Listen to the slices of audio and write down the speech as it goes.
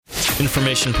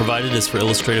Information provided is for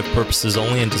illustrative purposes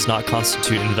only and does not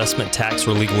constitute investment, tax,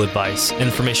 or legal advice.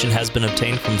 Information has been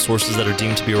obtained from sources that are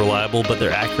deemed to be reliable, but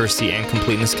their accuracy and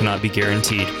completeness cannot be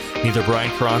guaranteed. Neither Brian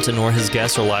Quaranta nor his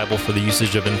guests are liable for the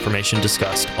usage of information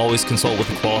discussed. Always consult with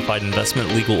a qualified investment,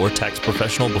 legal, or tax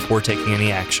professional before taking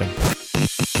any action.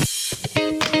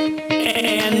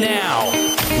 And now,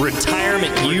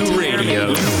 Retirement U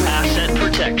Radio. Asset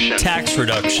protection, tax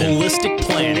reduction, holistic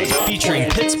planning, featuring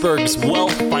Pittsburgh's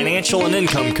wealth, financial, and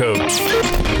income coach,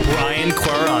 Brian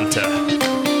Quaranta.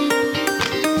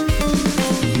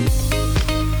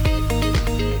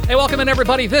 Hey, welcome in,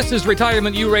 everybody. This is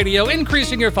Retirement U Radio,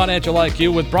 increasing your financial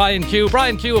IQ with Brian Q.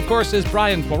 Brian Q, of course, is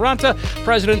Brian Quaranta,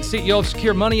 President, CEO of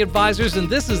Secure Money Advisors, and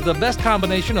this is the best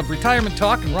combination of retirement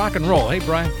talk and rock and roll. Hey,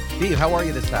 Brian. Steve, how are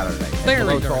you this Saturday? And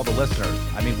hello to all the listeners.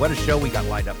 I mean, what a show we got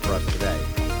lined up for us today.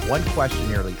 One question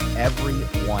nearly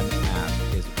everyone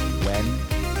asks is, when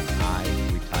can I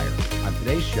retire? On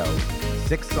today's show,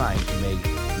 6 signs you may be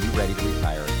ready to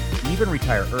retire, even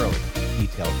retire early.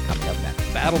 Details coming up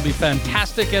next. That'll be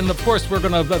fantastic. And, of course, we're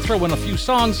going to throw in a few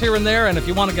songs here and there. And if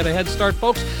you want to get a head start,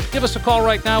 folks, give us a call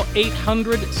right now,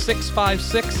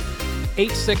 800-656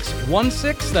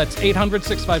 8616. That's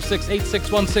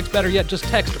 800-656-8616. Better yet, just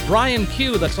text Brian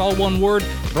Q. That's all one word.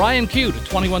 Brian Q to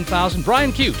 21,000.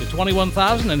 Brian Q to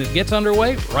 21,000. And it gets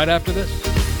underway right after this.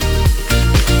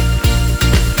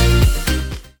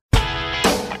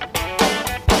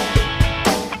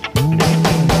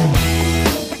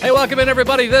 Welcome in,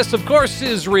 everybody. This, of course,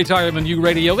 is Retirement U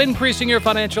Radio, increasing your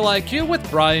financial IQ with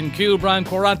Brian Q. Brian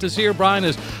Quaranta's here. Brian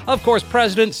is, of course,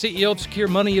 President, CEO of Secure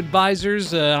Money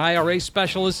Advisors, IRA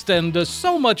specialist, and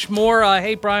so much more.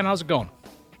 Hey, Brian, how's it going?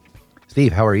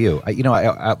 Steve, how are you?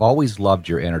 I've always loved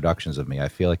your introductions of me. I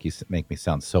feel like you make me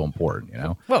sound so important, you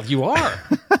know? Well, you are.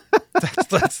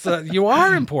 You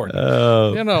are important.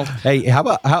 Hey, how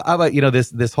about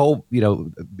this whole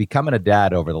becoming a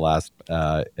dad over the last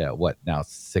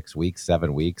 6 weeks,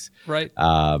 7 weeks, right?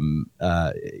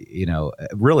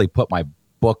 Really put my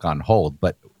book on hold,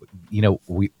 but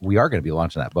we are going to be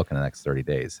launching that book in the next 30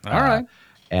 days. All right.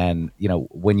 And,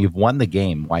 when you've won the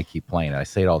game, why keep playing? I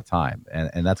say it all the time.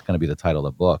 And that's going to be the title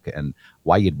of the book, and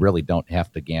why you really don't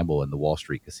have to gamble in the Wall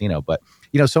Street casino. But,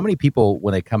 so many people,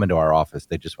 when they come into our office,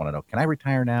 they just want to know, can I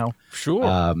retire now?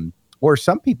 Sure. Or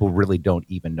some people really don't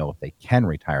even know if they can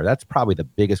retire. That's probably the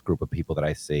biggest group of people that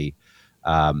I see,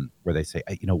 where they say,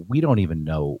 we don't even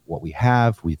know what we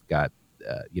have. We've got,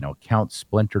 accounts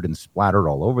splintered and splattered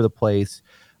all over the place.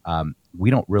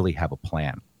 We don't really have a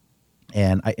plan.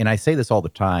 And I say this all the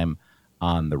time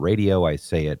on the radio. I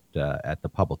say it at the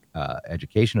public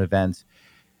education events.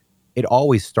 It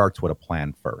always starts with a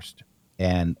plan first.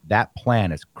 And that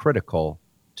plan is critical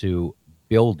to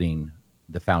building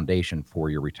the foundation for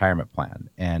your retirement plan.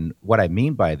 And what I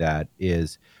mean by that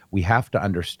is we have to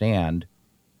understand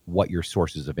what your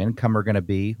sources of income are going to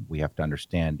be. We have to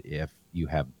understand if you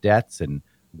have debts and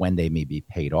when they may be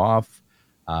paid off,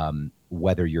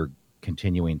 whether you're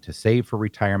continuing to save for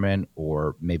retirement,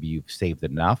 or maybe you've saved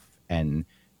enough and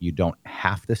you don't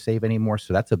have to save anymore.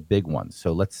 So that's a big one.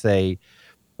 So let's say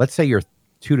you're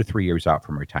 2 to 3 years out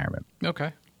from retirement.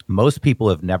 Okay. Most people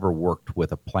have never worked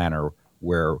with a planner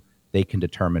where they can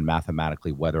determine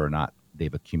mathematically whether or not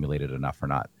they've accumulated enough or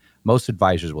not. Most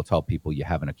advisors will tell people you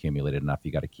haven't accumulated enough.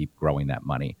 You got to keep growing that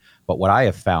money. But what I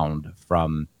have found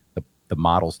from the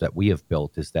models that we have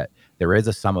built is that there is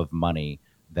a sum of money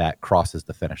that crosses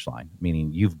the finish line, meaning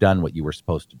you've done what you were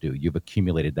supposed to do. You've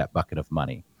accumulated that bucket of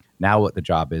money. Now what the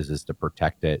job is to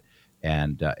protect it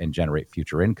and generate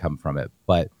future income from it.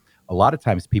 But a lot of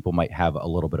times people might have a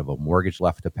little bit of a mortgage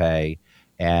left to pay,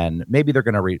 and maybe they're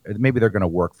going to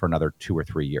work for another 2 or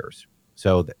 3 years.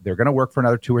 So they're going to work for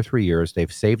another 2 or 3 years.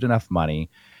 They've saved enough money,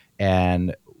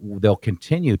 and they'll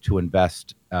continue to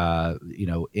invest,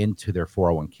 into their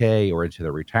 401k or into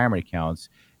their retirement accounts.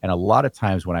 And a lot of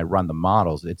times when I run the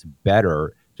models, it's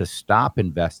better to stop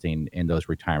investing in those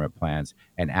retirement plans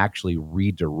and actually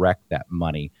redirect that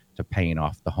money to paying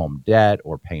off the home debt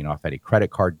or paying off any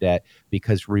credit card debt.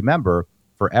 Because remember,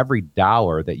 for every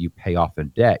dollar that you pay off in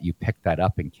debt, you pick that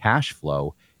up in cash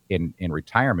flow in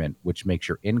retirement, which makes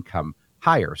your income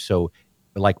higher. So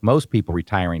like most people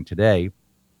retiring today,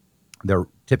 they're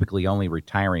typically only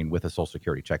retiring with a Social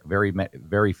Security check.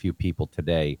 Very few people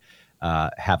today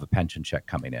have a pension check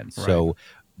coming in. Right. So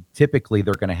typically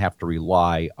they're going to have to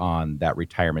rely on that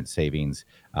retirement savings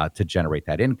to generate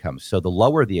that income. So the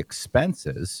lower the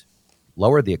expenses,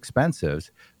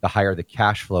 the higher the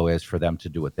cash flow is for them to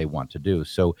do what they want to do.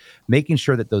 So making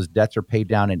sure that those debts are paid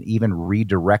down and even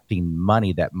redirecting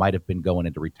money that might have been going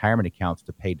into retirement accounts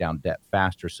to pay down debt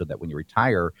faster so that when you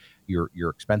retire, your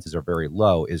expenses are very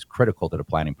low is critical to the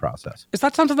planning process. Is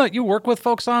that something that you work with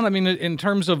folks on? I mean, in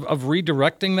terms of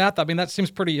redirecting that? I mean, that seems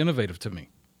pretty innovative to me.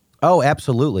 Oh,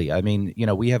 absolutely. I mean,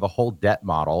 we have a whole debt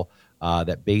model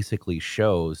that basically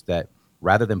shows that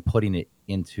rather than putting it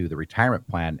into the retirement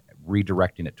plan,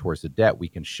 redirecting it towards the debt, we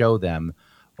can show them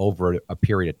over a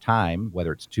period of time,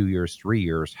 whether it's 2 years, 3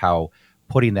 years, how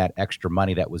putting that extra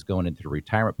money that was going into the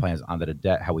retirement plans onto the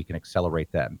debt, how we can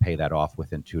accelerate that and pay that off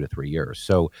within 2 to 3 years.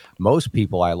 So most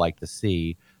people I like to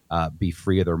see be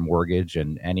free of their mortgage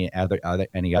and any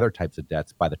other types of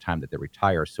debts by the time that they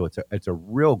retire. So it's a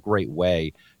real great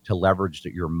way to leverage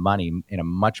your money in a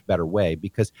much better way,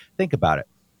 because think about it.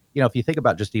 If you think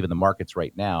about just even the markets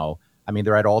right now, I mean,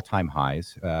 they're at all-time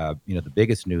highs. The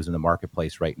biggest news in the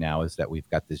marketplace right now is that we've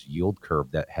got this yield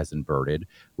curve that has inverted,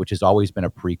 which has always been a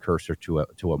precursor to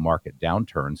a market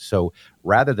downturn. So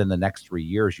rather than the next 3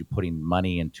 years, you putting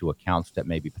money into accounts that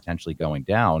may be potentially going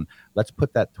down, let's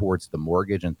put that towards the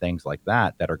mortgage and things like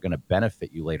that are going to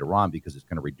benefit you later on because it's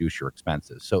going to reduce your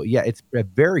expenses. So yeah, it's a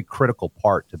very critical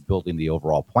part to building the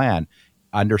overall plan.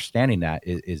 Understanding that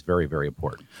is very, very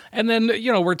important. And then,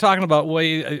 we're talking about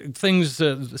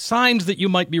signs that you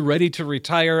might be ready to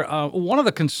retire. One of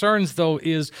the concerns, though,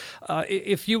 is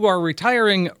if you are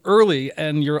retiring early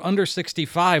and you're under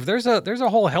 65, there's a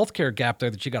whole healthcare gap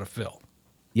there that you got to fill.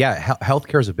 Yeah,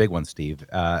 healthcare is a big one, Steve,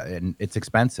 and it's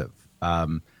expensive.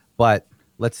 But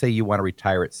let's say you want to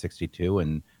retire at 62,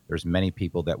 and there's many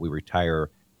people that we retire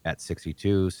at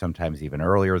 62, sometimes even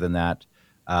earlier than that.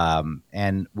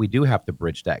 And we do have to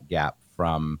bridge that gap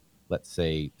from, let's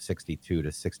say, 62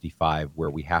 to 65, where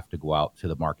we have to go out to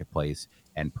the marketplace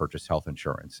and purchase health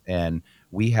insurance. And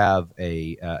we have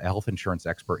a health insurance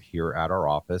expert here at our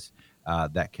office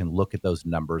that can look at those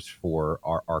numbers for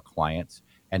our clients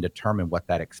and determine what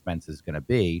that expense is going to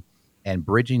be. And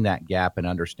bridging that gap and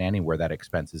understanding where that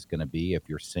expense is going to be, if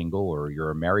you're single or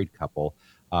you're a married couple,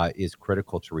 is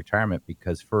critical to retirement,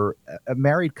 because for a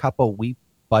married couple, we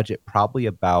budget probably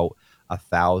about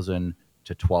 $1,000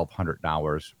 to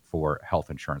 $1,200 for health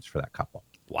insurance for that couple.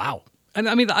 Wow. And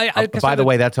I mean, by the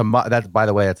way, that's a month.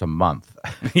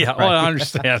 Yeah, right? Well, I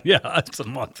understand. Yeah, it's a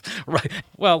month, right?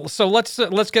 Well, so let's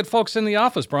get folks in the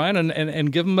office, Brian,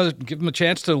 and give them a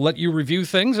chance to let you review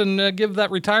things and give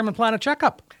that retirement plan a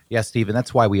checkup. Yeah, Steve, and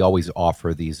that's why we always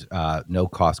offer these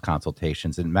no-cost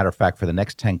consultations. And matter of fact, for the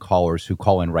next 10 callers who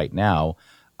call in right now,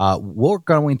 we're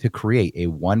going to create a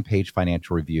one-page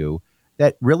financial review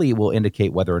that really will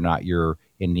indicate whether or not you're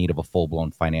in need of a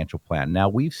full-blown financial plan. Now,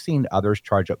 we've seen others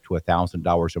charge up to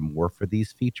 $1,000 or more for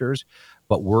these features,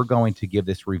 but we're going to give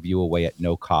this review away at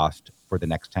no cost for the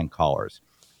next 10 callers.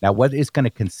 Now, what it's going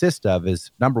to consist of is,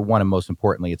 number one, and most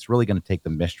importantly, it's really going to take the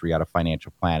mystery out of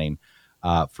financial planning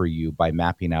for you by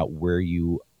mapping out where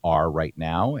you are right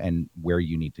now and where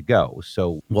you need to go.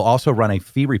 So we'll also run a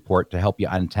fee report to help you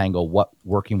untangle what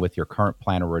working with your current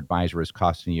planner or advisor is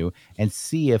costing you, and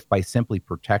see if by simply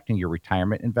protecting your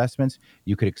retirement investments,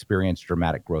 you could experience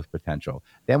dramatic growth potential.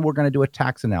 Then we're going to do a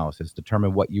tax analysis,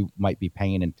 determine what you might be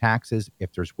paying in taxes,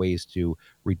 if there's ways to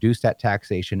reduce that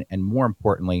taxation, and more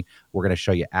importantly, we're going to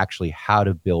show you actually how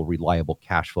to build reliable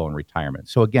cash flow in retirement.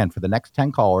 So again, for the next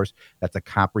 10 callers, that's a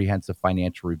comprehensive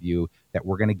financial review that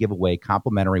we're going to give away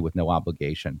complimentary with no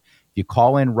obligation. If you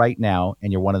call in right now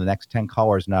and you're one of the next 10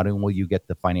 callers, not only will you get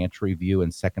the financial review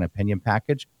and second opinion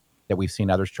package that we've seen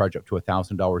others charge up to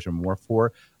 $1,000 or more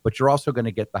for, but you're also going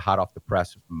to get the hot off the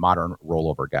press modern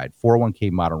rollover guide,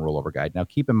 401k modern rollover guide. Now,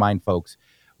 keep in mind, folks,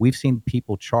 we've seen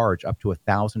people charge up to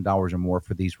 $1,000 or more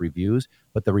for these reviews,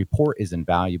 but the report is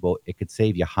invaluable. It could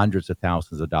save you hundreds of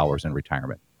thousands of dollars in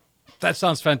retirement. That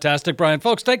sounds fantastic, Brian.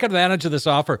 Folks, take advantage of this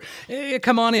offer.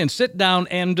 Come on in, sit down,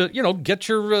 and get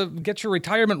your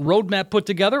retirement roadmap put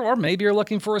together, or maybe you're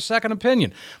looking for a second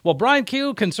opinion. Well, Brian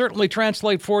Q can certainly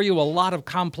translate for you a lot of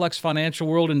complex financial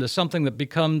world into something that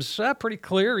becomes pretty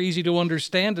clear, easy to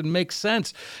understand, and makes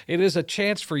sense. It is a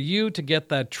chance for you to get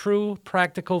that true,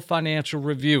 practical financial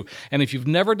review. And if you've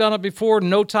never done it before,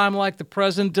 no time like the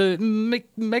present,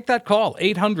 make that call,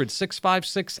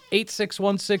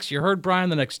 800-656-8616. You heard Brian,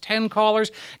 the next 10 callers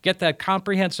get that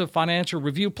comprehensive financial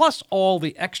review, plus all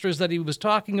the extras that he was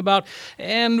talking about.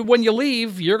 And when you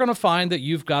leave, you're going to find that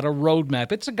you've got a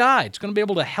roadmap. It's a guide. It's going to be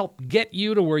able to help get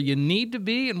you to where you need to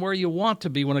be and where you want to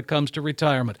be when it comes to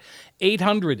retirement.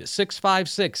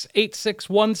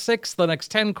 800-656-8616. The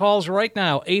next 10 calls right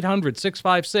now,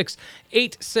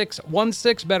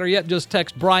 800-656-8616. Better yet, just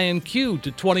text Brian Q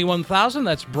to 21,000.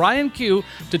 That's Brian Q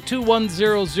to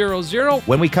 21000.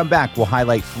 When we come back, we'll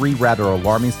highlight 3 rather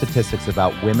alarming statistics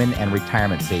about women and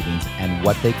retirement savings and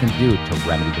what they can do to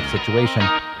remedy the situation.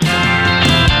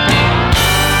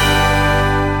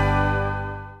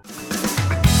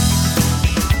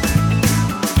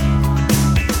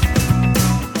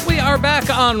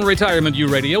 on Retirement U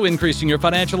Radio, increasing your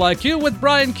financial IQ with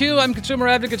Brian Q. I'm consumer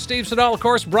advocate Steve Siddall. Of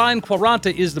course, Brian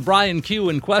Quaranta is the Brian Q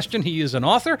in question. He is an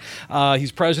author.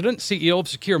 He's president, CEO of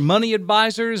Secure Money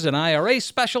Advisors, an IRA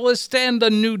specialist, and a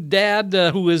new dad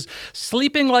who is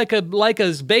sleeping like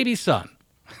his baby son.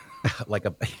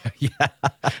 Yeah,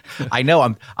 I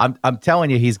know. I'm telling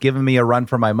you, he's giving me a run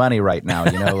for my money right now.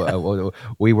 You know,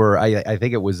 we were, I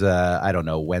think it was, I don't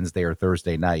know, Wednesday or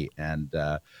Thursday night. And,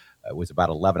 it was about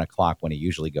 11 o'clock when he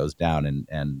usually goes down.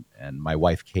 And my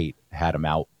wife, Kate, had him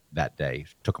out that day,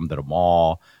 took him to the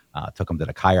mall, took him to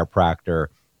the chiropractor.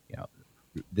 You know,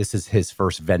 this is his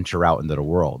first venture out into the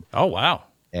world. Oh, wow.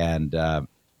 And,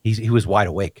 he was wide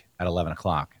awake at 11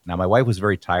 o'clock. Now, my wife was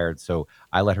very tired, so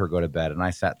I let her go to bed, and I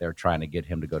sat there trying to get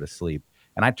him to go to sleep.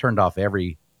 And I turned off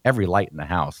every light in the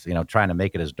house, you know, trying to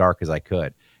make it as dark as I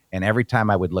could. And every time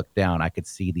I would look down, I could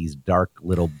see these dark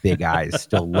little big eyes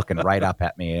still looking right up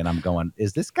at me. And I'm going,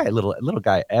 is this guy, little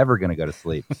guy, ever going to go to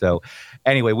sleep? So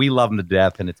anyway, we love him to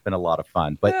death, and it's been a lot of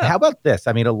fun. But How about this?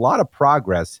 I mean, a lot of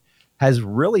progress has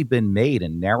really been made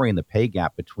in narrowing the pay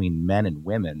gap between men and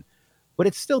women. But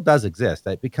it still does exist.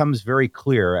 It becomes very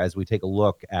clear as we take a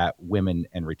look at women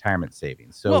and retirement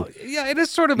savings. So, well, yeah, it is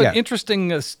sort of an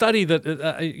interesting study that,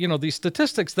 these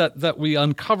statistics that we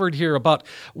uncovered here about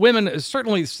women,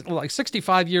 certainly like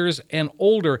 65 years and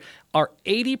older, are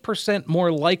 80%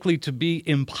 more likely to be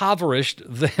impoverished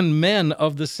than men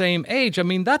of the same age. I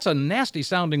mean, that's a nasty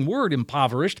sounding word,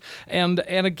 impoverished. And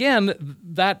again,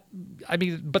 but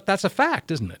that's a fact,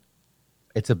 isn't it?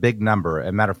 It's a big number. As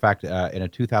a matter of fact, in a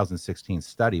 2016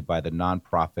 study by the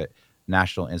nonprofit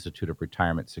National Institute of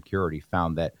Retirement Security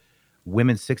found that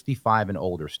women 65 and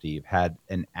older, Steve, had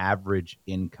an average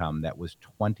income that was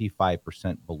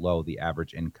 25% below the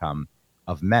average income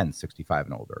of men 65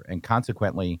 and older. And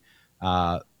consequently,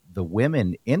 the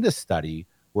women in the study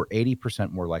were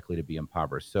 80% more likely to be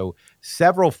impoverished. So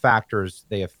several factors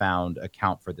they have found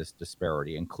account for this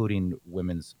disparity, including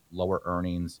women's lower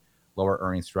earnings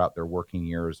throughout their working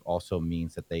years also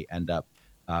means that they end up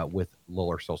with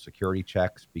lower Social Security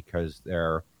checks because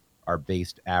there are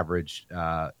based average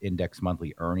index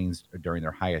monthly earnings during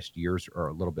their highest years are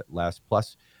a little bit less.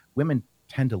 Plus, women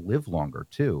tend to live longer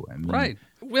too. I mean, right.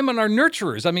 Women are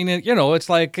nurturers. I mean, it's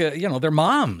like, they're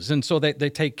moms. And so they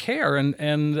take care. And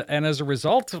as a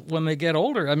result, when they get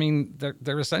older, I mean,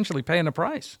 they're essentially paying a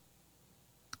price.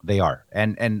 They are.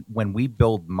 And when we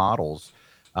build models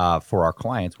for our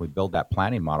clients, we build that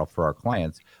planning model for our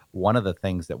clients. One of the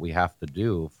things that we have to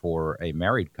do for a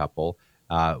married couple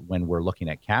when we're looking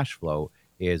at cash flow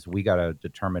is we got to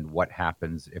determine what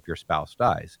happens if your spouse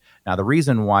dies. Now, the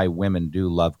reason why women do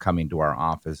love coming to our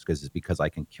office is because I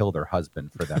can kill their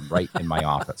husband for them right in my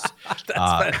office. That's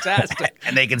fantastic.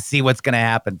 And they can see what's going to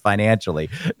happen financially.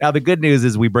 Now, the good news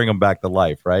is we bring them back to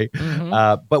life, right?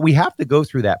 Mm-hmm. But we have to go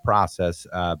through that process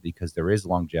because there is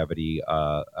longevity,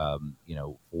 for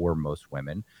most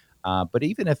women. But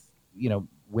even if,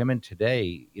 women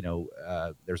today,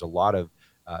 there's a lot of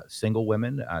single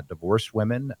women, divorced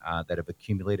women that have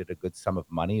accumulated a good sum of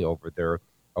money over their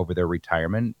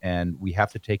retirement, and we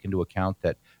have to take into account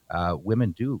that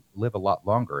women do live a lot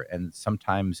longer, and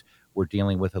sometimes we're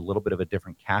dealing with a little bit of a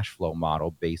different cash flow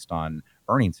model based on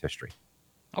earnings history.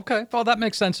 Okay, well, that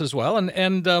makes sense as well.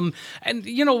 And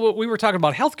we were talking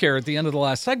about healthcare at the end of the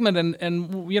last segment,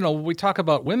 and we talk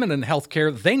about women in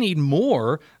healthcare. They need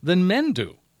more than men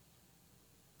do.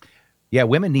 Yeah,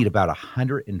 women need about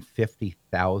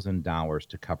 $150,000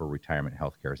 to cover retirement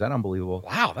health care. Is that unbelievable?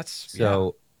 Wow, that's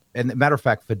so. Yeah. And matter of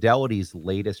fact, Fidelity's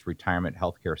latest retirement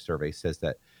healthcare survey says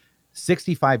that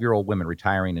 65-year-old women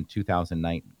retiring in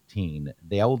 2019,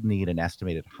 they'll need an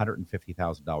estimated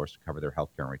 $150,000 to cover their health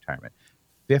care and retirement,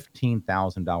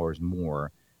 $15,000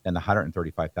 more than the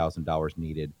 $135,000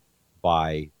 needed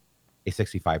by a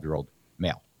 65-year-old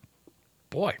male.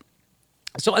 Boy.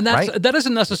 So, and that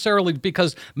isn't necessarily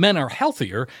because men are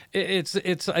healthier.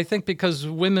 It's I think because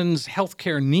women's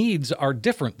healthcare needs are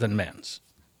different than men's.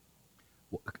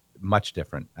 Much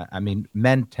different. I mean,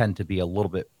 men tend to be a little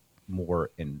bit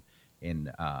more in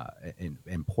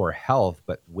poor health,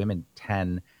 but women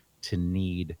tend to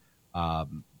need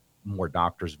more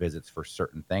doctor's visits for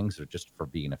certain things, or just for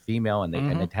being a female, and they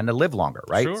tend to live longer,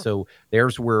 right? Sure. So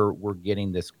there's where we're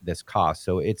getting this cost.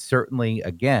 So it's certainly,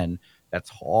 again, that's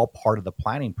all part of the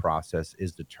planning process,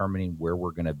 is determining where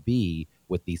we're going to be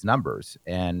with these numbers.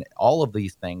 And all of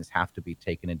these things have to be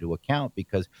taken into account,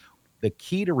 because the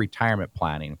key to retirement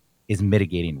planning is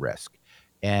mitigating risk.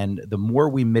 And the more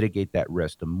we mitigate that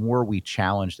risk, the more we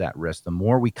challenge that risk, the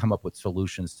more we come up with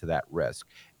solutions to that risk,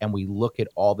 and we look at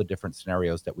all the different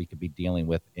scenarios that we could be dealing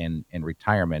with in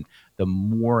retirement, the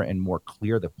more and more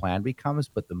clear the plan becomes,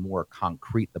 but the more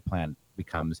concrete the plan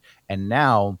becomes. And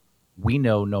now we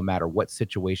know no matter what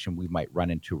situation we might run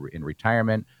into in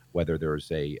retirement, whether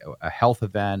there's a health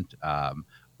event,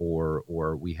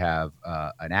 or we have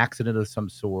an accident of some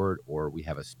sort, or we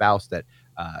have a spouse that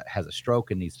has a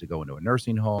stroke and needs to go into a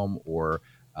nursing home, or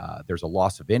there's a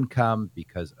loss of income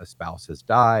because a spouse has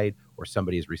died, or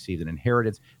somebody has received an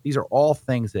inheritance. These are all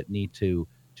things that need to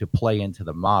play into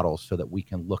the model so that we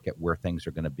can look at where things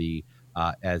are going to be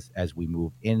as we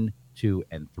move into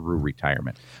and through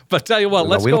retirement. But tell you what,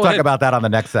 we'll talk about that on the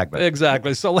next segment.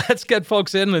 Exactly. So let's get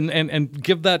folks in and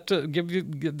give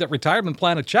that retirement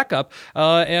plan a checkup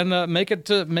and make it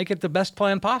the best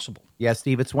plan possible. Yeah,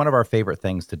 Steve, it's one of our favorite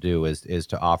things to do is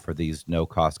to offer these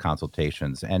no-cost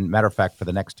consultations. And matter of fact, for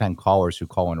the next 10 callers who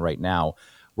call in right now,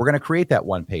 we're going to create that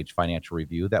one-page financial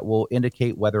review that will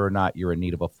indicate whether or not you're in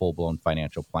need of a full-blown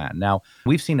financial plan. Now,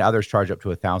 we've seen others charge up to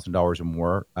 $1,000 or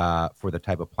more for the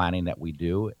type of planning that we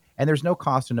do. And there's no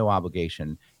cost and no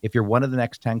obligation. If you're one of the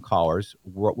next 10 callers,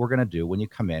 what we're going to do when you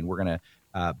come in, we're going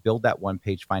to build that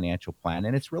one-page financial plan.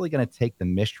 And it's really going to take the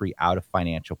mystery out of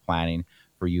financial planning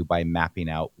for you by mapping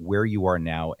out where you are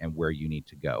now and where you need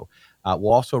to go.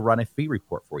 We'll also run a fee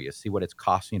report for you, see what it's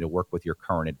costing you to work with your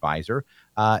current advisor.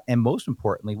 And most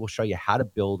importantly, we'll show you how to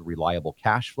build reliable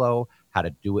cash flow, how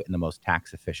to do it in the most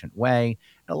tax efficient way.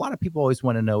 And a lot of people always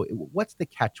want to know, what's the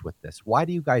catch with this? Why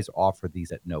do you guys offer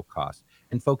these at no cost?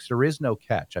 And folks, there is no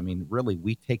catch. I mean, really,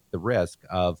 we take the risk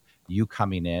of you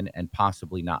coming in and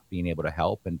possibly not being able to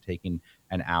help and taking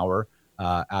an hour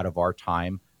out of our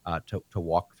time to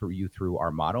walk through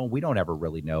our model. We don't ever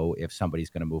really know if somebody's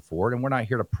going to move forward, and we're not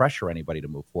here to pressure anybody to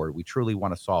move forward. We truly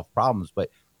want to solve problems. But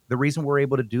the reason we're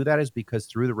able to do that is because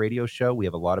through the radio show, we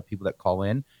have a lot of people that call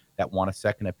in that want a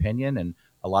second opinion, and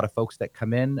a lot of folks that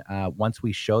come in, once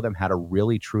we show them how to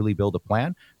really, truly build a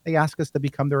plan, they ask us to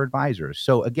become their advisors.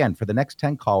 So again, for the next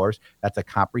 10 callers, that's a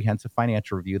comprehensive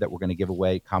financial review that we're going to give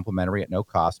away complimentary at no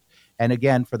cost. And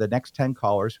again, for the next 10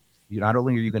 callers, not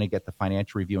only are you going to get the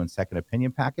financial review and second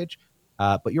opinion package,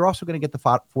 but you're also going to get the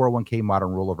 401k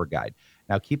modern rollover guide.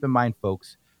 Now, keep in mind,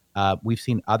 folks, we've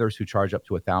seen others who charge up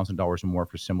to $1,000 or more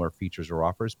for similar features or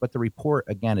offers, but the report,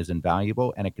 again, is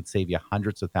invaluable, and it could save you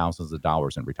hundreds of thousands of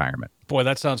dollars in retirement. Boy,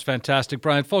 that sounds fantastic,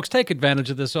 Brian. Folks, take advantage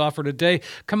of this offer today.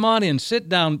 Come on in, sit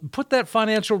down, put that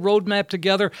financial roadmap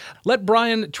together. Let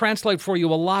Brian translate for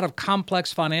you a lot of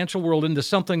complex financial world into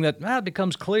something that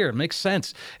becomes clear, makes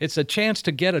sense. It's a chance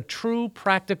to get a true,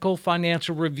 practical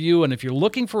financial review, and if you're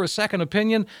looking for a second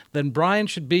opinion, then Brian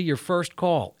should be your first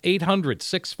call.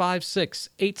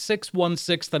 800-656-8616.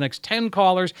 The next 10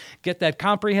 callers get that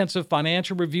comprehensive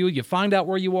financial review. You find out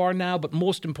where you are now, but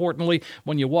most importantly,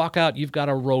 when you walk out, you've got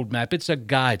a roadmap. It's a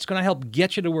guide. It's going to help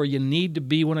get you to where you need to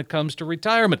be when it comes to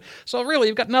retirement. So really,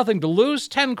 you've got nothing to lose.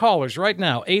 10 callers right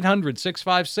now.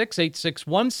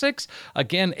 800-656-8616.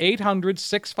 Again,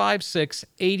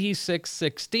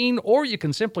 800-656-8616. Or you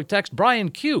can simply text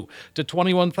Brian Q to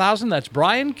 21,000. That's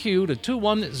Brian Q to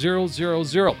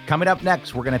 21000. Coming up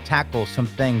next, we're going to tackle some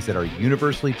things that are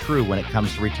universally true when it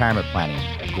comes to retirement planning.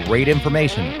 Great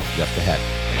information just ahead.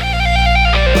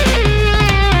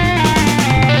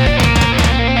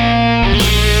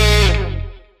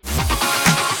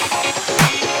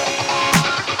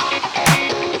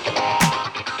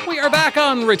 Back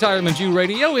on Retirement U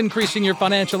Radio, increasing your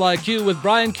financial IQ with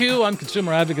Brian Q. I'm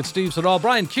consumer advocate Steve Siddall.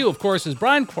 Brian Q, of course, is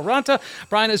Brian Quaranta.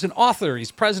 Brian is an author.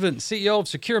 He's president and CEO of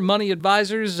Secure Money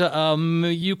Advisors.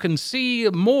 You can see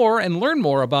more and learn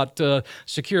more about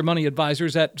Secure Money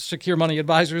Advisors at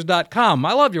securemoneyadvisors.com.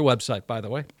 I love your website, by the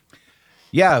way.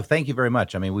 Yeah, thank you very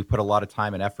much. I mean, we put a lot of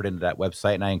time and effort into that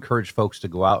website, and I encourage folks to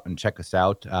go out and check us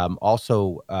out.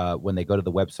 Also, when they go to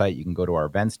the website, you can go to our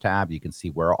events tab. You can see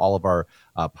where all of our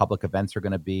public events are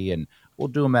going to be, and we'll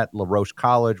do them at La Roche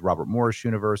College, Robert Morris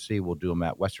University. We'll do them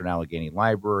at Western Allegheny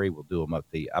Library. We'll do them at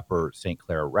the Upper St.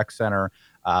 Clair Rec Center.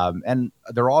 And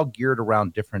they're all geared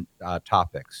around different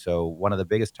topics. So one of the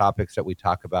biggest topics that we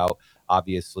talk about,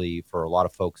 obviously, for a lot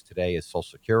of folks today is Social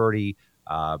Security,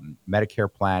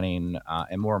 Medicare planning,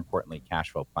 and more importantly,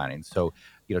 cash flow planning. So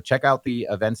check out the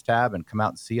events tab and come out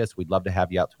and see us. We'd love to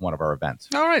have you out to one of our events.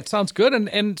 All right, sounds good.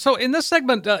 And so in this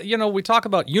segment, we talk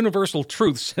about universal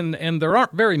truths, and there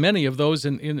aren't very many of those,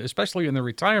 in especially in the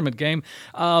retirement game.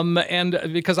 And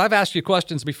because I've asked you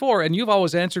questions before, and you've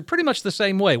always answered pretty much the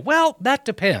same way. Well, that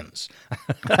depends.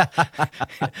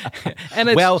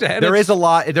 There's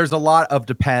a lot of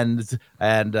depends,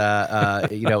 and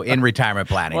in retirement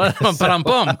planning.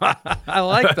 Ba-dum-bum. I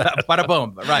like that.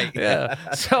 Ba-da-boom. Right. Yeah.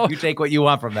 So you take what you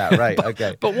want from that. Right.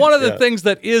 Okay. But one of the things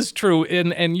that is true,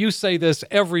 and you say this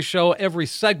every show, every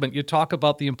segment, you talk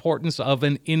about the importance of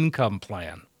an income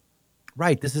plan.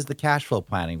 Right. This is the cash flow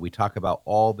planning we talk about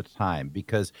all the time,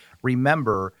 because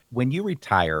remember, when you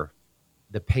retire,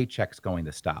 the paycheck's going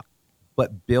to stop,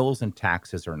 but bills and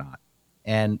taxes are not.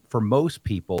 And for most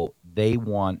people, they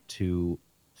want to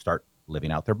start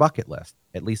living out their bucket list.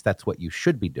 At least that's what you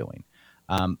should be doing.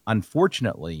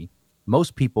 Unfortunately,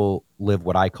 most people live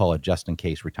what I call a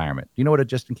just-in-case retirement. Do you know what a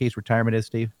just-in-case retirement is,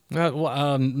 Steve?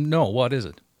 No. What is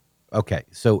it? Okay,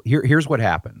 so here's what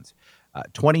happens.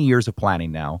 20 years of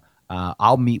planning now,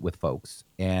 I'll meet with folks,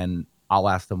 and I'll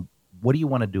ask them, what do you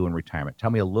want to do in retirement? Tell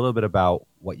me a little bit about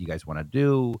what you guys want to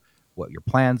do, what your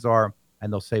plans are.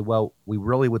 And they'll say, well, we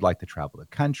really would like to travel the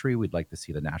country. We'd like to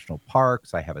see the national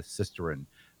parks. I have a sister in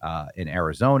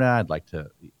Arizona. I'd like to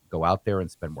go out there and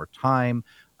spend more time.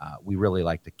 We really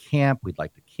like to camp. We'd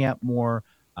like to camp more.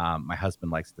 My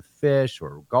husband likes to fish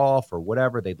or golf or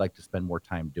whatever. They'd like to spend more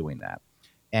time doing that.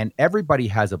 And everybody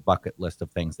has a bucket list of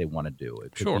things they want to do.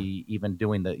 It could be even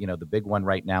doing the big one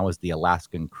right now is the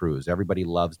Alaskan cruise. Everybody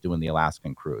loves doing the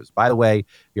Alaskan cruise. By the way,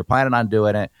 if you're planning on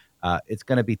doing it, it's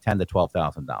going to be $10,000 to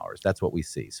 $12,000. That's what we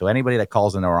see. So anybody that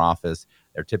calls in our office,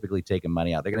 they're typically taking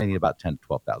money out. They're going to need about $10,000 to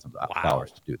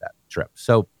 $12,000 to do that trip.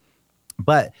 So,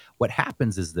 but what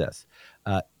happens is this: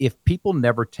 if people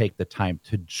never take the time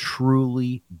to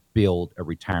truly build a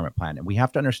retirement plan, and we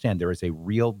have to understand there is a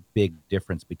real big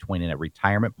difference between a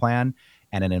retirement plan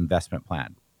and an investment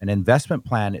plan. An investment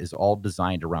plan is all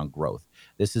designed around growth.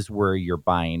 This is where you're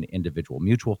buying individual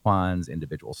mutual funds,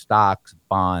 individual stocks,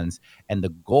 bonds, and the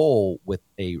goal with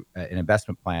an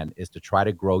investment plan is to try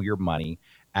to grow your money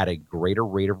at a greater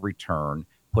rate of return,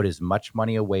 put as much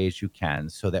money away as you can,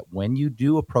 so that when you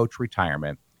do approach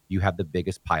retirement, you have the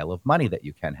biggest pile of money that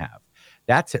you can have.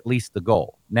 That's at least the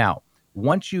goal. Now,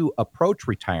 once you approach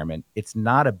retirement, it's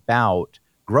not about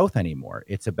growth anymore.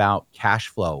 It's about cash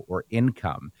flow or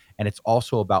income. And it's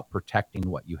also about protecting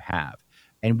what you have.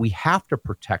 And we have to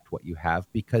protect what you have,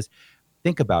 because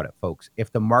think about it, folks.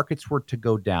 If the markets were to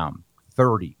go down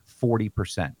 30,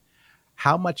 40%,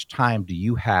 how much time do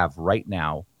you have right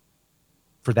now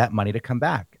for that money to come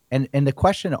back? And the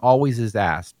question always is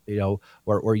asked,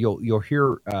 or you'll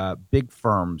hear big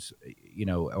firms,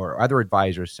 or other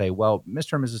advisors say, well,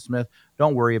 Mr. and Mrs. Smith,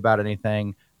 don't worry about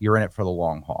anything. You're in it for the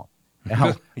long haul.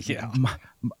 Now,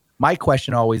 my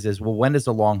question always is, well, when does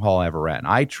the long haul ever end?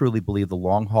 I truly believe the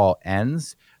long haul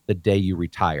ends the day you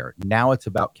retire. Now it's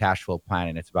about cash flow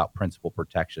planning. It's about principal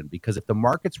protection, because if the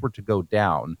markets were to go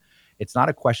down, it's not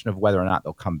a question of whether or not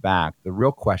they'll come back. The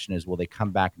real question is, will they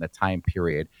come back in the time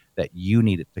period that you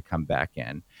need it to come back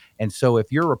in? And so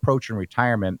if you're approaching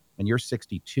retirement and you're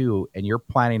 62 and you're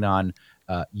planning on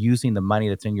using the money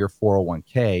that's in your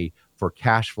 401k for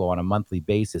cash flow on a monthly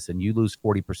basis, and you lose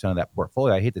 40% of that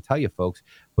portfolio, I hate to tell you, folks,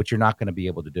 but you're not going to be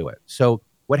able to do it. So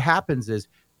what happens is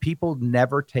people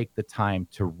never take the time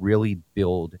to really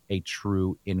build a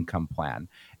true income plan.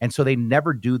 And so they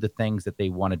never do the things that they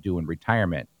want to do in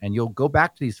retirement. And you'll go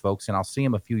back to these folks, and I'll see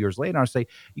them a few years later, and I'll say,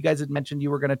 you guys had mentioned you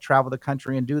were going to travel the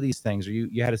country and do these things, or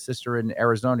you had a sister in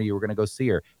Arizona, you were going to go see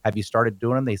her. Have you started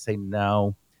doing them? They say,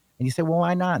 no. And you say, well,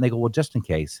 why not? And they go, well, just in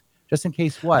case. Just in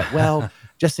case what? Well,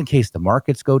 just in case the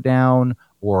markets go down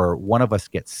or one of us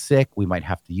gets sick, we might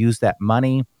have to use that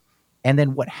money. And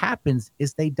then what happens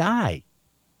is they die.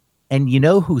 And you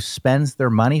know who spends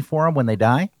their money for them when they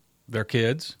die? Their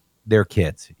kids. Their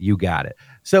kids. You got it.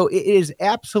 So it is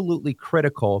absolutely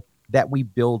critical that we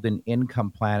build an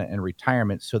income plan and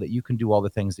retirement so that you can do all the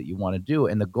things that you want to do.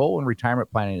 And the goal in retirement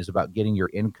planning is about getting your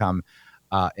income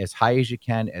as high as you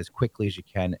can, as quickly as you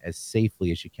can, as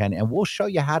safely as you can. And we'll show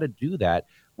you how to do that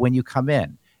when you come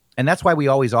in. And that's why we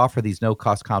always offer these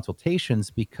no-cost consultations,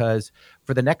 because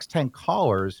for the next 10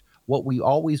 callers, what we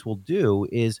always will do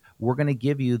is we're going to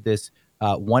give you this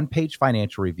one-page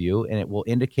financial review, and it will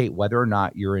indicate whether or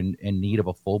not you're in need of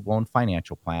a full-blown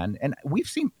financial plan. And we've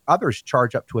seen others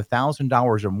charge up to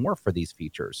 $1,000 or more for these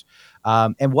features.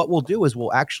 And what we'll do is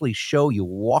we'll actually show you,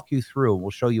 walk you through, and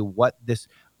we'll show you what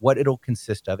it'll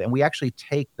consist of. And we actually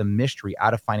take the mystery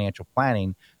out of financial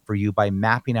planning for you by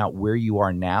mapping out where you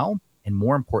are now, and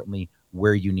more importantly,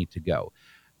 where you need to go.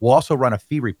 We'll also run a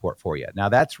fee report for you. Now,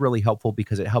 that's really helpful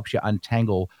because it helps you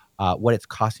untangle what it's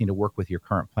costing to work with your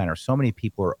current planner. So many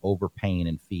people are overpaying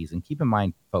in fees. And keep in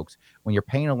mind, folks, when you're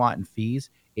paying a lot in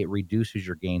fees, it reduces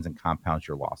your gains and compounds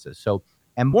your losses. So,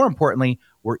 and more importantly,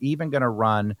 we're even going to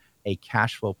run a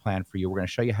cash flow plan for you. We're going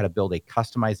to show you how to build a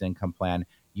customized income plan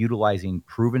utilizing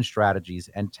proven strategies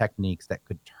and techniques that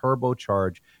could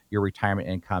turbocharge your retirement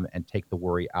income and take the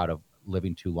worry out of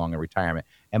living too long in retirement.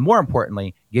 And more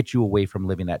importantly, get you away from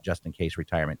living that just in case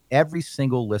retirement. Every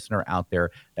single listener out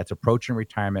there that's approaching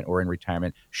retirement or in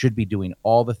retirement should be doing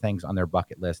all the things on their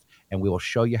bucket list. And we will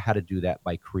show you how to do that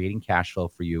by creating cash flow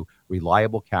for you,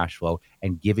 reliable cash flow,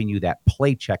 and giving you that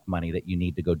paycheck money that you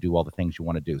need to go do all the things you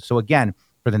want to do. So again,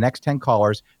 for the next 10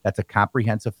 callers, that's a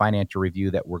comprehensive financial review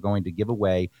that we're going to give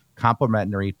away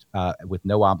complimentary with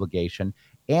no obligation.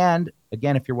 And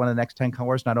again, if you're one of the next 10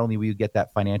 callers, not only will you get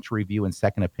that financial review and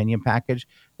second opinion package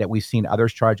that we've seen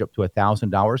others charge up to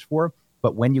 $1,000 for,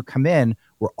 but when you come in,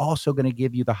 we're also going to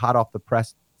give you the hot off the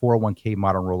press 401k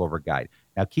modern rollover guide.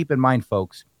 Now, keep in mind,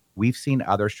 folks, we've seen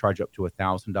others charge up to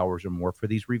 $1,000 or more for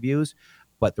these reviews,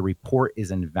 but the report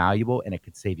is invaluable and it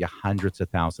could save you hundreds of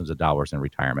thousands of dollars in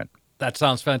retirement. That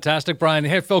sounds fantastic, Brian.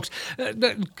 Hey, folks,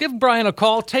 give Brian a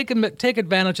call. Take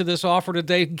advantage of this offer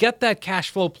today. Get that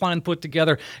cash flow plan put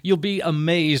together. You'll be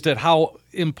amazed at how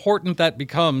important that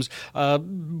becomes,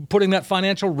 putting that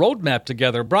financial roadmap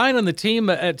together. Brian and the team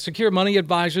at Secure Money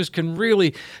Advisors can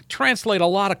really translate a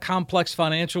lot of complex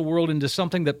financial world into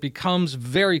something that becomes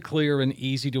very clear and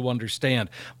easy to understand.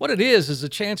 What it is a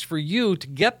chance for you to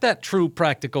get that true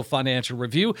practical financial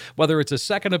review, whether it's a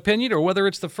second opinion or whether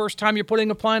it's the first time you're putting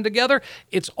a plan together.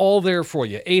 It's all there for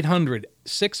you.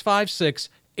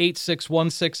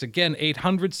 800-656-8616. Again,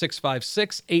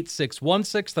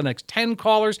 800-656-8616. The next 10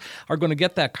 callers are going to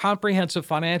get that comprehensive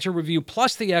financial review,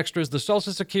 plus the extras, the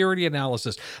Social Security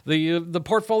analysis, the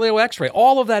portfolio x-ray,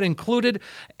 all of that included.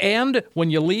 And when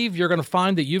you leave, you're going to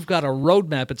find that you've got a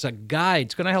roadmap. It's a guide.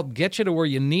 It's going to help get you to where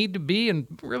you need to be and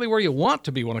really where you want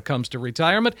to be when it comes to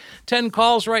retirement. 10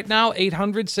 calls right now,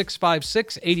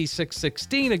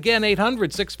 800-656-8616. Again,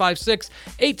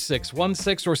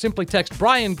 800-656-8616, or simply text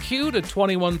Brian Q to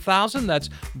 21,000. That's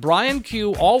Brian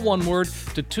Q, all one word,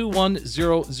 to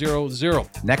 21000.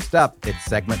 Next up, it's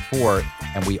segment 4,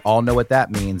 and we all know what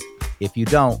that means. If you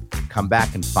don't, come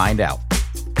back and find out.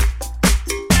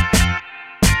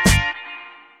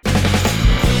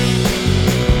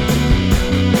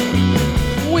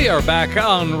 We are back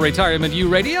on Retirement U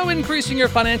Radio, increasing your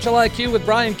financial IQ with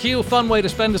Brian Q. Fun way to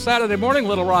spend a Saturday morning, a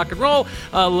little rock and roll,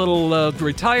 a little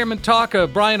retirement talk.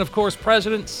 Brian, of course,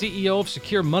 President, CEO of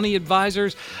Secure Money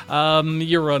Advisors.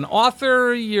 You're an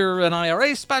author, you're an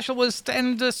IRA specialist,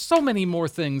 and so many more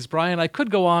things, Brian. I could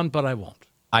go on, but I won't.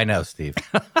 I know, Steve.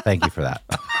 Thank you for that.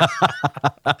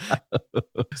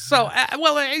 So,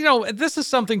 this is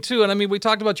something too, and I mean, we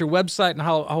talked about your website and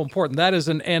how important that is,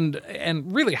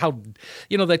 and really how,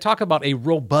 they talk about a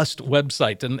robust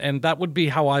website, and that would be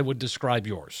how I would describe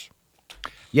yours.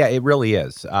 Yeah, it really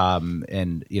is.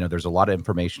 And there's a lot of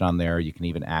information on there. You can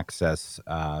even access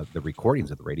the recordings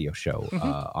of the radio show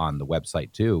on the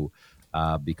website too,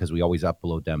 because we always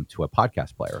upload them to a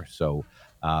podcast player. So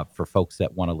for folks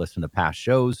that want to listen to past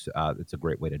shows, it's a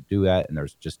great way to do that. And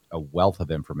there's just a wealth of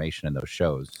information in those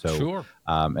shows. So, sure.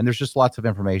 And there's just lots of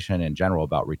information in general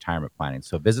about retirement planning.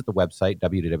 So visit the website,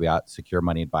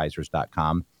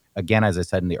 www.securemoneyadvisors.com. Again, as I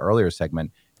said in the earlier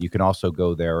segment, you can also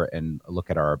go there and look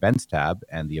at our events tab,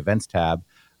 and the events tab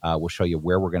will show you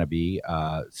where we're going to be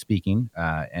speaking.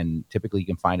 And typically you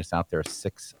can find us out there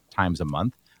 6 times a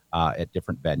month. At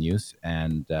different venues,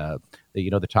 and the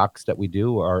talks that we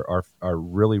do are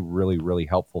really, really, really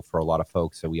helpful for a lot of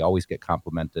folks. So we always get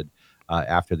complimented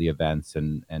after the events,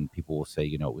 and people will say,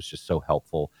 it was just so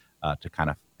helpful to kind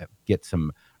of get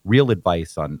some real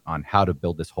advice on how to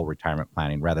build this whole retirement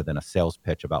planning rather than a sales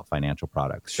pitch about financial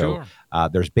products. Sure. So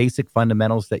there's basic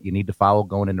fundamentals that you need to follow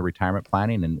going into retirement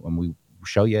planning, and when we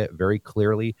show you very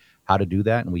clearly how to do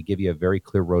that, and we give you a very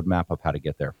clear roadmap of how to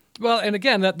get there. Well, and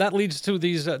again, that leads to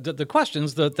these the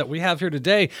questions that we have here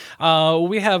today.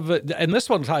 We have, and this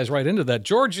one ties right into that.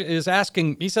 George is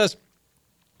asking, he says,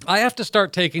 I have to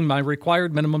start taking my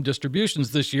required minimum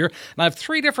distributions this year, and I have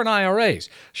 3 different IRAs.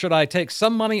 Should I take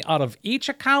some money out of each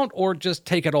account or just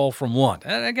take it all from one?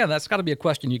 And again, that's got to be a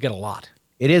question you get a lot.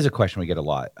 It is a question we get a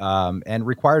lot. And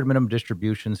required minimum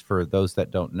distributions, for those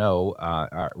that don't know,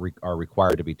 are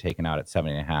required to be taken out at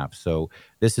 7.5. So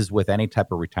this is with any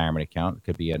type of retirement account. It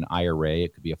could be an IRA,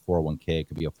 it could be a 401k, it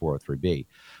could be a 403b.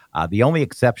 The only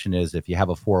exception is if you have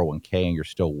a 401k and you're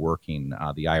still working,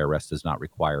 the IRS does not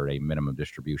require a minimum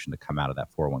distribution to come out of that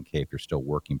 401k if you're still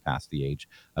working past the age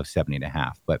of 70 and a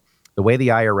half. But the way the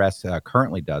IRS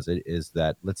currently does it is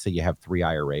that, let's say you have 3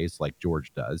 IRAs like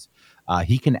George does.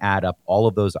 He can add up all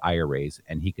of those IRAs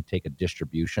and he could take a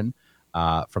distribution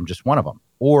from just one of them,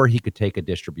 or he could take a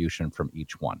distribution from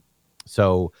each one.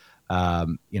 So,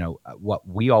 what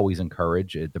we always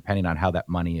encourage, depending on how that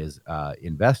money is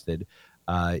invested,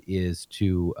 is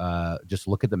to just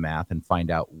look at the math and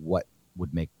find out what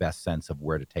would make best sense of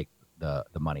where to take the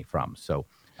money from. So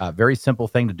very simple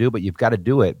thing to do, but you've got to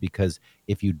do it, because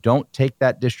if you don't take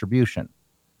that distribution,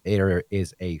 there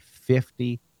is a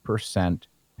 50%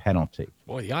 penalty.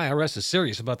 Boy, the IRS is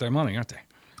serious about their money, aren't they?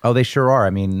 Oh, they sure are.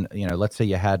 I mean, let's say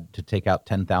you had to take out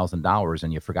 $10,000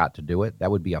 and you forgot to do it.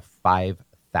 That would be a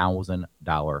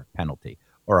 $5,000 penalty,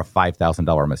 or a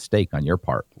 $5,000 mistake on your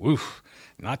part. Oof,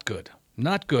 not good.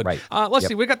 Not good. Right. Let's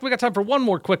see. We got time for one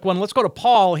more quick one. Let's go to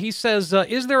Paul. He says,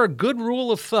 is there a good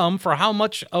rule of thumb for how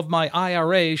much of my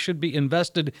IRA should be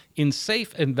invested in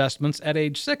safe investments at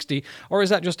age 60, or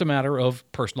is that just a matter of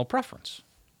personal preference?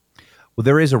 Well,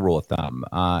 there is a rule of thumb,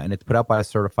 and it's put out by a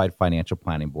certified financial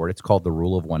planning board. It's called the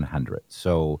Rule of 100.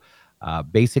 So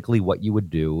basically what you would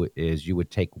do is you would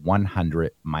take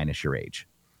 100 minus your age.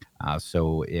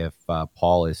 So if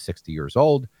Paul is 60 years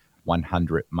old,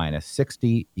 100 minus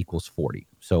 60 equals 40.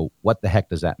 So what the heck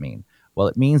does that mean? Well,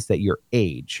 it means that your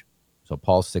age, so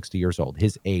Paul's 60 years old,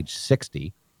 his age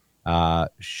 60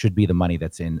 should be the money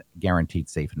that's in guaranteed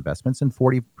safe investments, and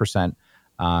 40%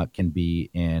 can be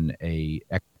in a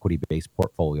equity-based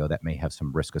portfolio that may have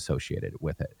some risk associated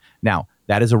with it. Now,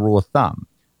 that is a rule of thumb.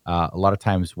 A lot of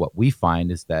times what we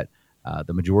find is that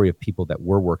the majority of people that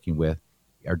we're working with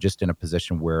are just in a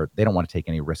position where they don't want to take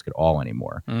any risk at all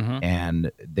anymore. Mm-hmm.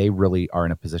 And they really are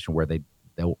in a position where they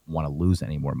don't want to lose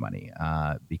any more money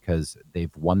because they've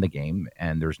won the game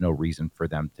and there's no reason for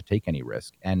them to take any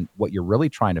risk. And what you're really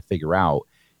trying to figure out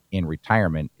in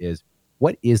retirement is,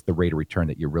 what is the rate of return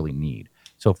that you really need?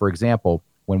 So for example,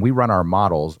 when we run our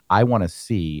models, I want to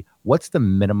see what's the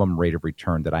minimum rate of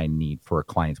return that I need for a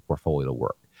client's portfolio to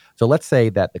work. So let's say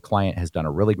that the client has done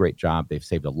a really great job. They've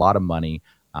saved a lot of money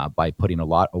by putting a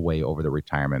lot away over the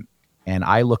retirement. And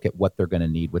I look at what they're going to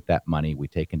need with that money. We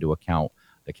take into account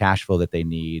the cash flow that they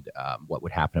need, what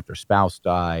would happen if their spouse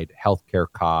died, healthcare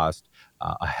cost,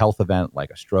 a health event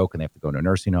like a stroke, and they have to go to a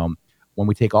nursing home. When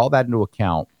we take all that into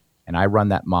account and I run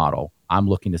that model, I'm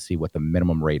looking to see what the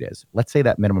minimum rate is. Let's say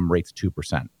that minimum rate's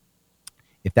 2%.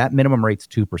 If that minimum rate's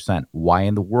 2%, why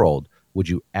in the world would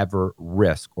you ever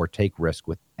risk or take risk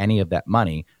with any of that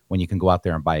money when you can go out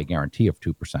there and buy a guarantee of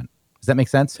 2%? Does that make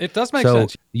sense? It does make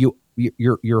sense.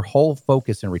 Your whole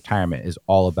focus in retirement is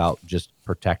all about just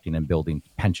protecting and building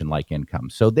pension-like income.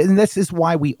 So this is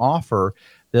why we offer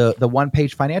the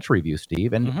one-page financial review,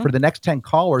 Steve. And for the next 10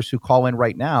 callers who call in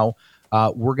right now,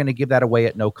 we're going to give that away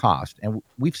at no cost. And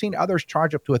we've seen others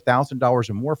charge up to $1,000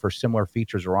 or more for similar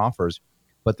features or offers.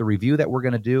 But the review that we're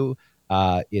going to do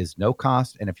is no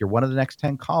cost. And if you're one of the next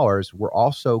 10 callers, we're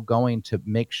also going to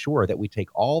make sure that we take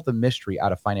all the mystery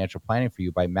out of financial planning for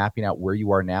you by mapping out where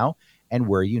you are now and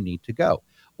where you need to go.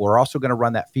 We're also going to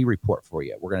run that fee report for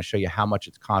you. We're going to show you how much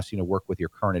it's costing to work with your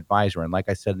current advisor. And like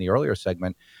I said in the earlier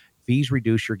segment, fees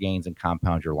reduce your gains and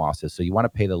compound your losses. So you want to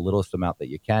pay the littlest amount that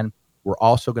you can. We're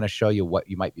also going to show you what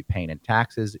you might be paying in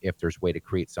taxes, if there's a way to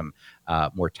create some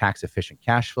more tax-efficient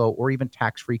cash flow or even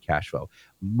tax-free cash flow.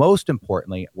 Most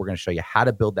importantly, we're going to show you how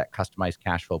to build that customized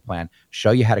cash flow plan, show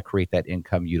you how to create that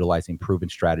income utilizing proven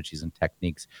strategies and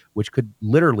techniques, which could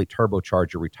literally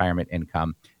turbocharge your retirement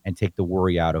income and take the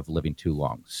worry out of living too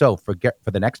long. So for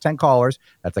the next 10 callers,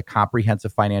 that's a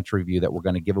comprehensive financial review that we're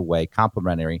going to give away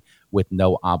complimentary with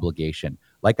no obligation.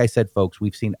 Like I said, folks,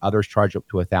 we've seen others charge up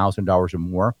to $1,000 or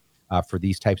more for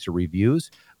these types of reviews.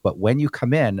 But when you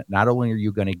come in, not only are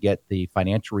you going to get the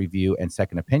financial review and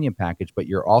second opinion package, but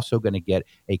you're also going to get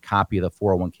a copy of the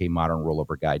 401k Modern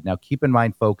Rollover Guide. Now, keep in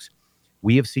mind, folks,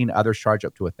 we have seen others charge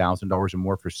up to $1,000 or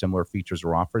more for similar features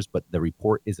or offers, but the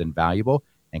report is invaluable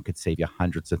and could save you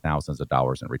hundreds of thousands of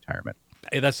dollars in retirement.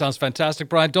 Hey, that sounds fantastic,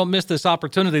 Brian. Don't miss this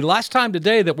opportunity. Last time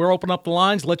today that we're opening up the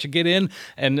lines, let you get in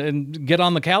and get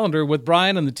on the calendar with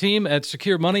Brian and the team at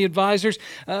Secure Money Advisors.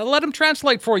 Let them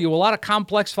translate for you a lot of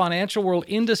complex financial world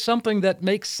into something that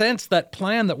makes sense, that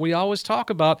plan that we always talk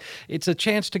about. It's a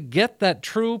chance to get that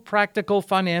true practical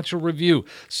financial review.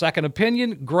 Second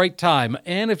opinion, great time.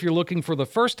 And if you're looking for the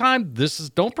first time,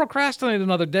 don't procrastinate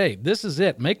another day. This is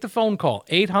it. Make the phone call,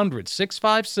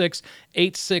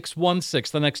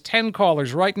 800-656-8616. The next 10 calls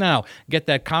callers right now get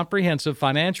that comprehensive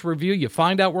financial review. You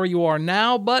find out where you are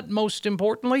now, but most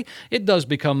importantly, it does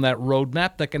become that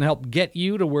roadmap that can help get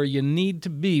you to where you need to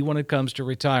be when it comes to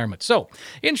retirement. So,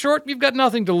 in short, you've got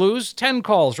nothing to lose. 10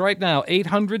 calls right now,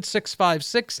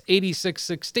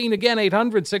 800-656-8616. Again,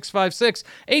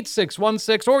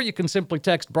 800-656-8616, or you can simply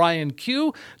text Brian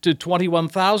Q to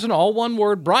 21,000, all one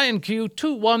word, Brian Q,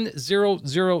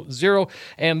 21000.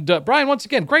 And Brian, once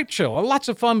again, great show. Lots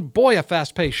of fun. Boy, a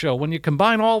fast-paced show. When you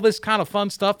combine all this kind of fun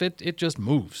stuff, it just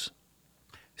moves.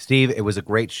 Steve, it was a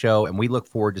great show, and we look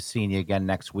forward to seeing you again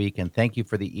next week. And thank you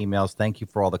for the emails. Thank you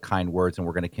for all the kind words, and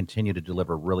we're going to continue to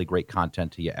deliver really great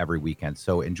content to you every weekend.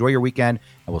 So enjoy your weekend,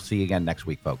 and we'll see you again next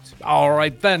week, folks. All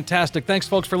right, fantastic. Thanks,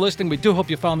 folks, for listening. We do hope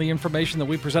you found the information that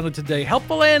we presented today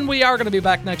helpful, and we are going to be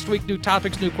back next week. New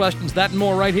topics, new questions, that and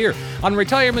more right here on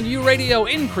Retirement U Radio,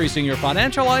 increasing your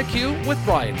financial IQ with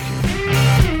Brian Q.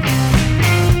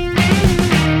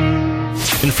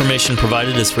 Information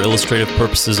provided is for illustrative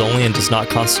purposes only and does not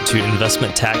constitute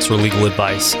investment, tax, or legal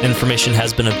advice. Information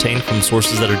has been obtained from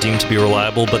sources that are deemed to be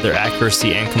reliable, but their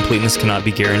accuracy and completeness cannot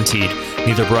be guaranteed.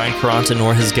 Neither Brian Caranta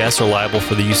nor his guests are liable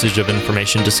for the usage of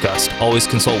information discussed. Always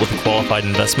consult with a qualified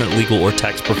investment, legal, or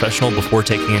tax professional before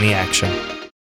taking any action.